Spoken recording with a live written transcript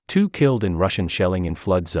2 killed in Russian shelling in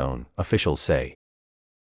flood zone, officials say.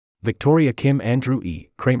 Victoria Kim, Andrew E.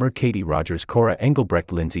 Kramer, Katie Rogers, Cora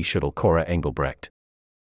Engelbrecht, Lindsay Schuttle, Cora Engelbrecht.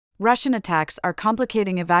 Russian attacks are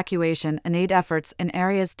complicating evacuation and aid efforts in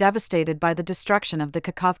areas devastated by the destruction of the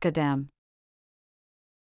Kakhovka Dam.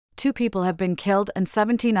 2 people have been killed and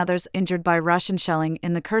 17 others injured by Russian shelling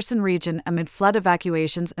in the Kherson region amid flood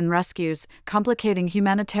evacuations and rescues, complicating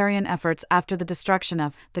humanitarian efforts after the destruction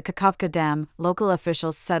of the Kakhovka Dam, local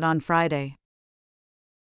officials said on Friday.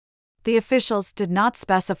 The officials did not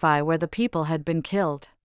specify where the people had been killed.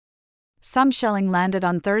 Some shelling landed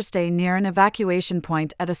on Thursday near an evacuation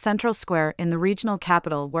point at a central square in the regional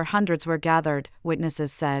capital where hundreds were gathered,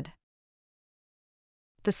 witnesses said.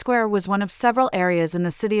 The square was one of several areas in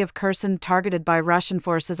the city of Kherson targeted by Russian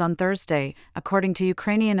forces on Thursday, according to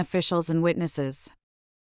Ukrainian officials and witnesses.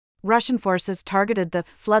 Russian forces targeted the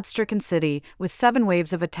flood-stricken city with 7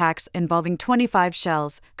 waves of attacks involving 25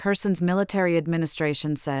 shells, Kherson's military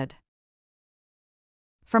administration said.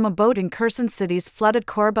 From a boat in Kherson City's flooded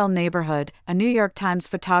Korabel neighborhood, a New York Times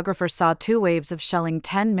photographer saw 2 waves of shelling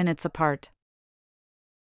 10 minutes apart.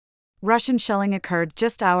 Russian shelling occurred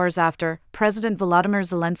just hours after President Volodymyr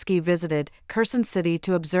Zelensky visited Kherson City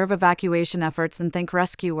to observe evacuation efforts and thank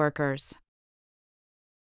rescue workers.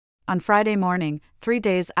 On Friday morning, 3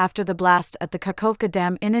 days after the blast at the Kakhovka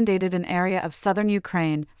Dam inundated an area of southern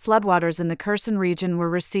Ukraine, floodwaters in the Kherson region were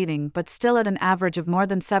receding but still at an average of more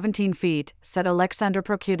than 17 feet, said Alexander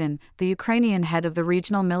Prokudin, the Ukrainian head of the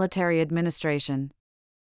regional military administration.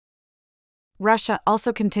 Russia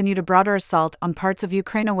also continued a broader assault on parts of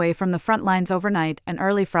Ukraine away from the front lines overnight and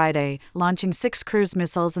early Friday, launching 6 cruise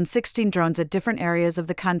missiles and 16 drones at different areas of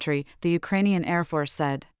the country, the Ukrainian Air Force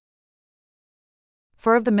said.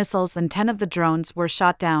 4 of the missiles and 10 of the drones were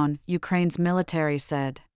shot down, Ukraine's military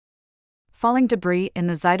said. Falling debris in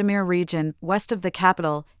the Zhytomyr region, west of the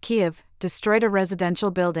capital, Kyiv, destroyed a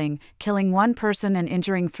residential building, killing 1 person and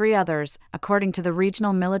injuring 3 others, according to the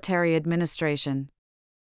regional military administration.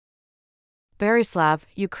 Berislav,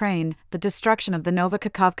 Ukraine, the destruction of the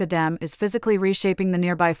Novokakhovka Dam is physically reshaping the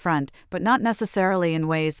nearby front, but not necessarily in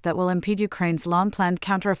ways that will impede Ukraine's long-planned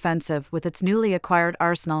counteroffensive with its newly acquired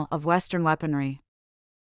arsenal of Western weaponry.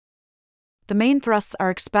 The main thrusts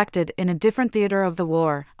are expected in a different theater of the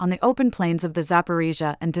war, on the open plains of the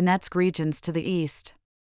Zaporizhia and Donetsk regions to the east.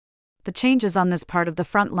 The changes on this part of the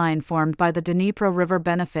front line formed by the Dnipro River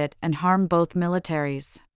benefit and harm both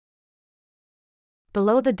militaries.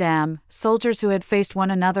 Below the dam, soldiers who had faced one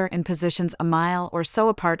another in positions a mile or so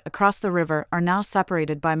apart across the river are now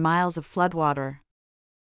separated by miles of floodwater.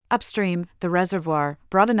 Upstream, the reservoir,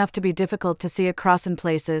 broad enough to be difficult to see across in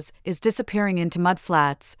places, is disappearing into mud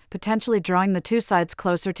flats, potentially drawing the 2 sides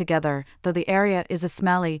closer together, though the area is a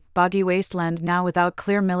smelly, boggy wasteland now without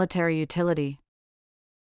clear military utility.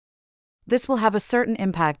 This will have a certain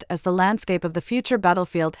impact as the landscape of the future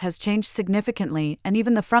battlefield has changed significantly and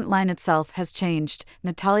even the front line itself has changed,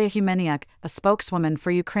 Natalia Humeniuk, a spokeswoman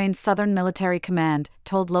for Ukraine's Southern Military Command,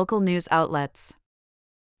 told local news outlets.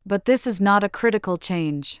 But this is not a critical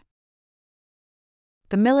change.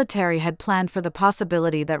 The military had planned for the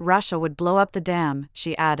possibility that Russia would blow up the dam,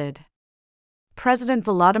 she added. President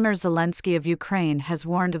Volodymyr Zelensky of Ukraine has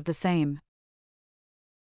warned of the same.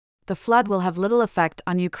 The flood will have little effect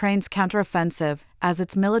on Ukraine's counteroffensive, as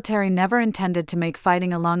its military never intended to make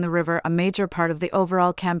fighting along the river a major part of the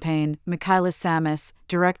overall campaign, Mikhailis Samis,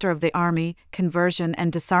 director of the Army Conversion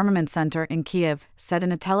and Disarmament Center in Kyiv, said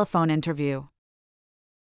in a telephone interview.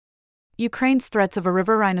 Ukraine's threats of a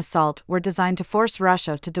riverine assault were designed to force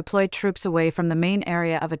Russia to deploy troops away from the main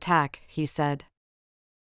area of attack, he said.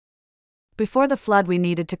 Before the flood we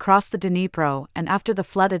needed to cross the Dnipro, and after the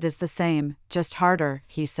flood it is the same, just harder,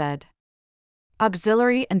 he said.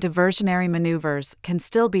 Auxiliary and diversionary maneuvers can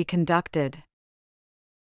still be conducted.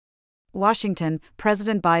 Washington,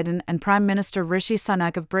 President Biden and Prime Minister Rishi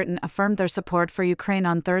Sunak of Britain affirmed their support for Ukraine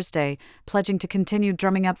on Thursday, pledging to continue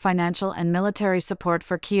drumming up financial and military support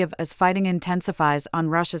for Kyiv as fighting intensifies on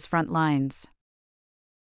Russia's front lines.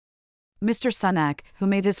 Mr. Sunak, who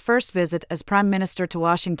made his first visit as Prime Minister to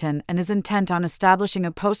Washington and is intent on establishing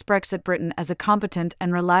a post-Brexit Britain as a competent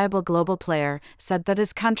and reliable global player, said that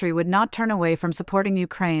his country would not turn away from supporting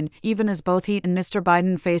Ukraine, even as both he and Mr.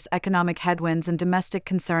 Biden face economic headwinds and domestic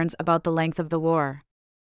concerns about the length of the war.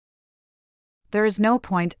 There is no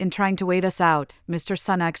point in trying to wait us out, Mr.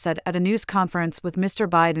 Sunak said at a news conference with Mr.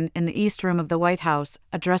 Biden in the East Room of the White House,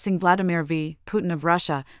 addressing Vladimir V. Putin of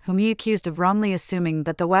Russia, whom he accused of wrongly assuming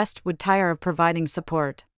that the West would tire of providing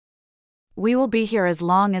support. We will be here as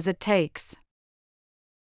long as it takes.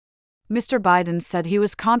 Mr. Biden said he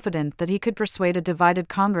was confident that he could persuade a divided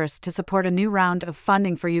Congress to support a new round of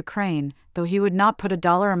funding for Ukraine, though he would not put a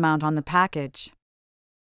dollar amount on the package.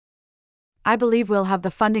 "I believe we'll have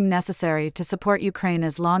the funding necessary to support Ukraine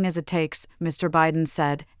as long as it takes," Mr. Biden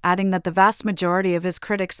said, adding that the vast majority of his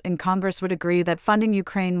critics in Congress would agree that funding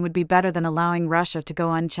Ukraine would be better than allowing Russia to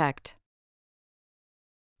go unchecked.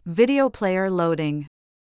 Video player loading.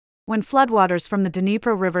 When floodwaters from the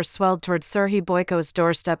Dnipro River swelled towards Serhiy Boyko's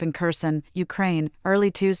doorstep in Kherson, Ukraine, early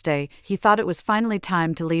Tuesday, he thought it was finally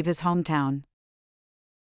time to leave his hometown.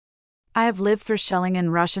 "I have lived through shelling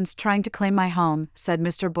and Russians trying to claim my home," said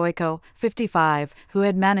Mr. Boyko, 55, who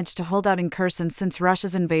had managed to hold out in Kherson since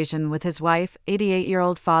Russia's invasion with his wife,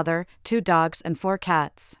 88-year-old father, 2 dogs and 4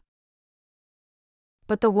 cats.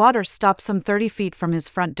 But the water stopped some 30 feet from his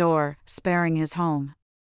front door, sparing his home.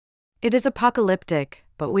 "It is apocalyptic,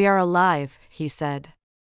 but we are alive," he said.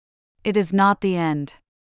 "It is not the end."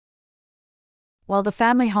 While the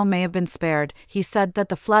family home may have been spared, he said that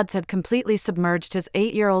the floods had completely submerged his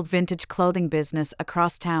 8-year-old vintage clothing business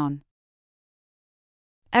across town.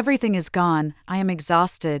 "Everything is gone, I am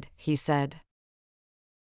exhausted," he said.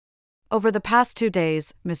 Over the past 2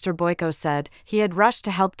 days, Mr. Boyko said, he had rushed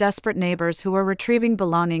to help desperate neighbors who were retrieving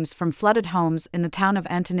belongings from flooded homes in the town of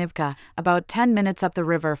Antonivka, about 10 minutes up the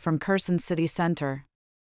river from Kherson city center.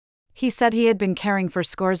 He said he had been caring for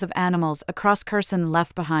scores of animals across Kherson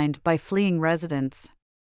left behind by fleeing residents.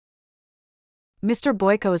 Mr.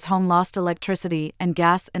 Boyko's home lost electricity and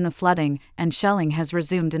gas in the flooding, and shelling has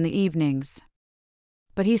resumed in the evenings.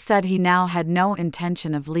 But he said he now had no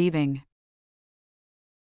intention of leaving.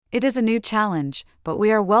 "It is a new challenge, but we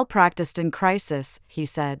are well practiced in crisis," he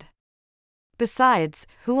said. "Besides,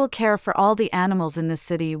 who will care for all the animals in the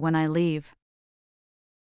city when I leave?"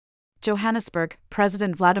 Johannesburg,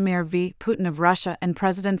 President Vladimir V. Putin of Russia and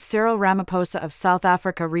President Cyril Ramaphosa of South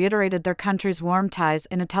Africa reiterated their countries' warm ties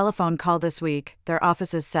in a telephone call this week, their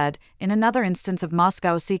offices said, in another instance of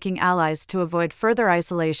Moscow seeking allies to avoid further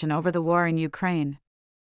isolation over the war in Ukraine.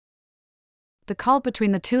 The call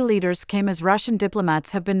between the two leaders came as Russian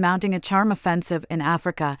diplomats have been mounting a charm offensive in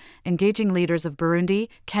Africa, engaging leaders of Burundi,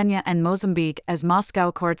 Kenya and Mozambique as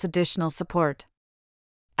Moscow courts additional support.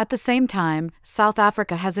 At the same time, South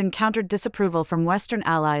Africa has encountered disapproval from Western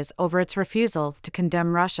allies over its refusal to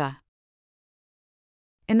condemn Russia.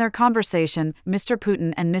 In their conversation, Mr.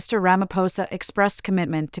 Putin and Mr. Ramaphosa expressed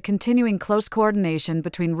commitment to continuing close coordination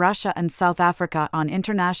between Russia and South Africa on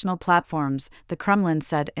international platforms, the Kremlin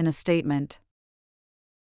said in a statement.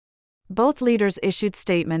 Both leaders issued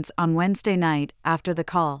statements on Wednesday night after the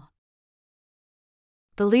call.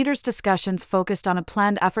 The leaders' discussions focused on a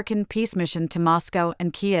planned African peace mission to Moscow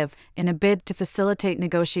and Kiev in a bid to facilitate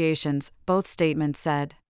negotiations, both statements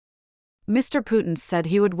said. Mr. Putin said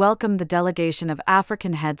he would welcome the delegation of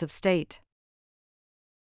African heads of state.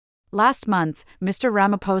 Last month, Mr.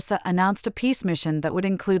 Ramaphosa announced a peace mission that would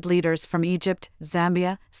include leaders from Egypt,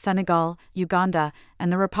 Zambia, Senegal, Uganda,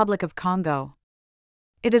 and the Republic of Congo.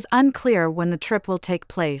 It is unclear when the trip will take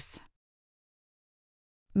place.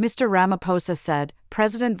 Mr. Ramaphosa said,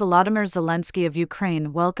 President Volodymyr Zelensky of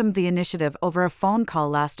Ukraine welcomed the initiative over a phone call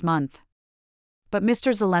last month. But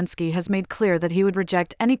Mr. Zelensky has made clear that he would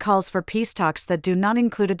reject any calls for peace talks that do not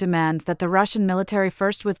include a demand that the Russian military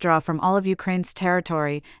first withdraw from all of Ukraine's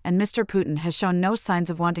territory, and Mr. Putin has shown no signs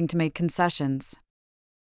of wanting to make concessions.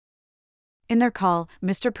 In their call,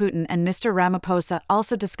 Mr. Putin and Mr. Ramaphosa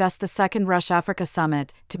also discussed the second Russia-Africa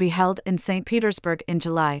summit, to be held in St. Petersburg in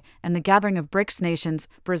July, and the gathering of BRICS nations,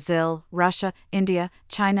 Brazil, Russia, India,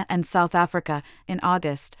 China and South Africa, in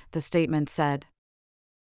August, the statement said.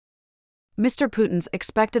 Mr. Putin's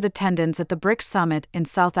expected attendance at the BRICS summit in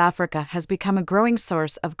South Africa has become a growing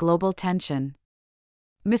source of global tension.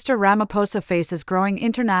 Mr. Ramaphosa faces growing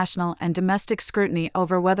international and domestic scrutiny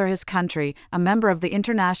over whether his country, a member of the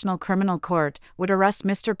International Criminal Court, would arrest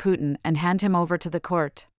Mr. Putin and hand him over to the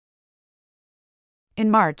court.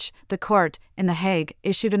 In March, the court, in The Hague,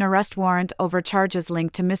 issued an arrest warrant over charges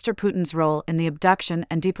linked to Mr. Putin's role in the abduction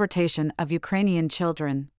and deportation of Ukrainian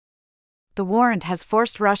children. The warrant has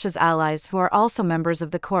forced Russia's allies, who are also members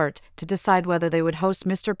of the court, to decide whether they would host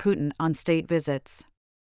Mr. Putin on state visits.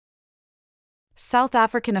 South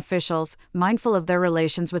African officials, mindful of their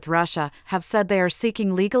relations with Russia, have said they are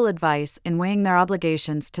seeking legal advice in weighing their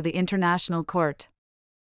obligations to the International Court.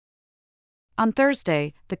 On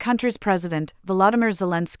Thursday, the country's president, Volodymyr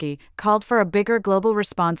Zelensky, called for a bigger global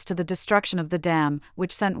response to the destruction of the dam,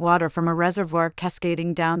 which sent water from a reservoir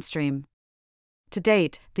cascading downstream. To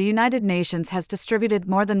date, the United Nations has distributed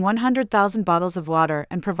more than 100,000 bottles of water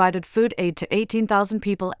and provided food aid to 18,000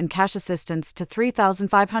 people and cash assistance to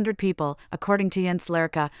 3,500 people, according to Jens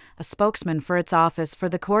Lerche, a spokesman for its Office for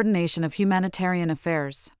the Coordination of Humanitarian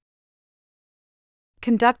Affairs.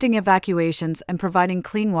 Conducting evacuations and providing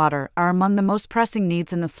clean water are among the most pressing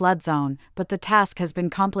needs in the flood zone, but the task has been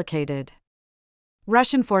complicated.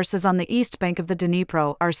 Russian forces on the east bank of the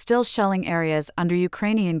Dnipro are still shelling areas under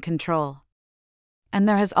Ukrainian control. And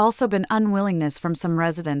there has also been unwillingness from some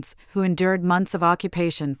residents, who endured months of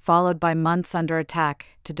occupation followed by months under attack,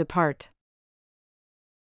 to depart.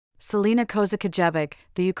 Selina Kozakajevic,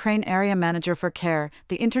 the Ukraine area manager for CARE,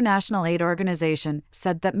 the international aid organization,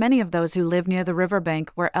 said that many of those who live near the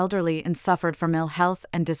riverbank were elderly and suffered from ill health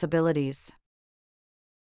and disabilities.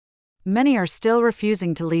 Many are still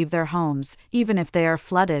refusing to leave their homes, even if they are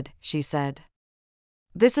flooded, she said.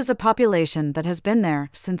 This is a population that has been there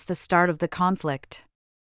since the start of the conflict.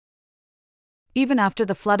 Even after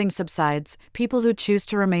the flooding subsides, people who choose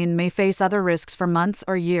to remain may face other risks for months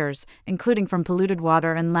or years, including from polluted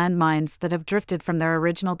water and landmines that have drifted from their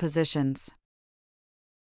original positions.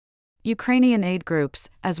 Ukrainian aid groups,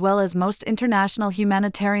 as well as most international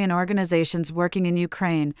humanitarian organizations working in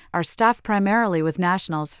Ukraine, are staffed primarily with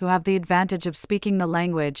nationals who have the advantage of speaking the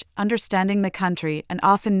language, understanding the country, and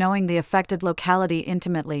often knowing the affected locality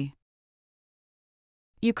intimately.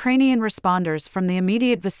 Ukrainian responders from the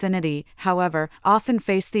immediate vicinity, however, often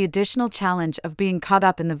face the additional challenge of being caught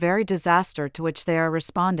up in the very disaster to which they are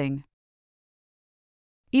responding.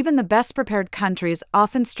 Even the best-prepared countries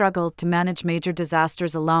often struggle to manage major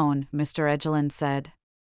disasters alone, Mr. Egeland said.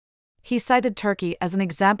 He cited Turkey as an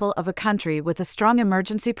example of a country with a strong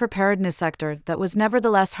emergency preparedness sector that was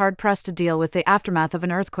nevertheless hard-pressed to deal with the aftermath of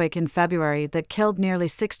an earthquake in February that killed nearly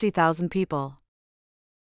 60,000 people.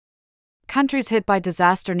 Countries hit by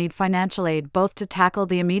disaster need financial aid both to tackle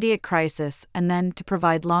the immediate crisis and then to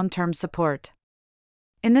provide long-term support.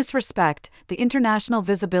 In this respect, the international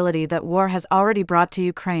visibility that war has already brought to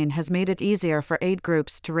Ukraine has made it easier for aid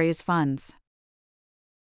groups to raise funds.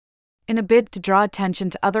 In a bid to draw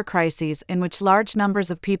attention to other crises in which large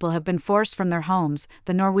numbers of people have been forced from their homes,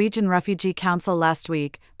 the Norwegian Refugee Council last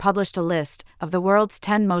week published a list of the world's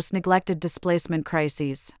 10 most neglected displacement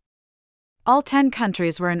crises. All 10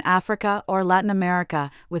 countries were in Africa or Latin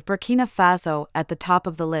America, with Burkina Faso at the top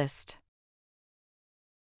of the list.